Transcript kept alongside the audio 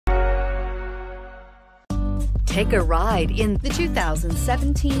Take a ride in the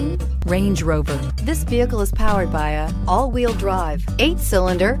 2017 Range Rover. This vehicle is powered by a all-wheel drive,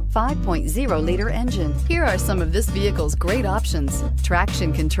 8-cylinder, 5.0-liter engine. Here are some of this vehicle's great options: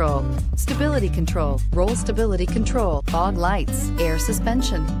 traction control, stability control, roll stability control, fog lights, air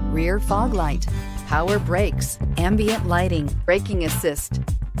suspension, rear fog light, power brakes, ambient lighting, braking assist.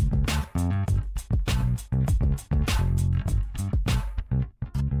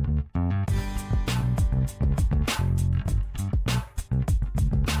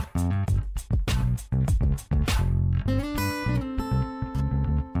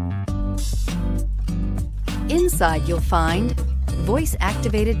 Inside you'll find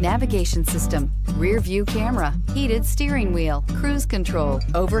voice-activated navigation system, rear-view camera, heated steering wheel, cruise control,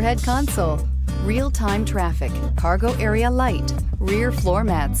 overhead console, real-time traffic, cargo area light, rear floor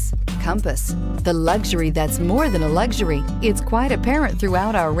mats, compass. The luxury that's more than a luxury. It's quite apparent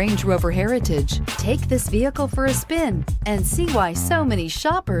throughout our Range Rover heritage. Take this vehicle for a spin and see why so many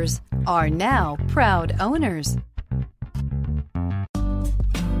shoppers are now proud owners.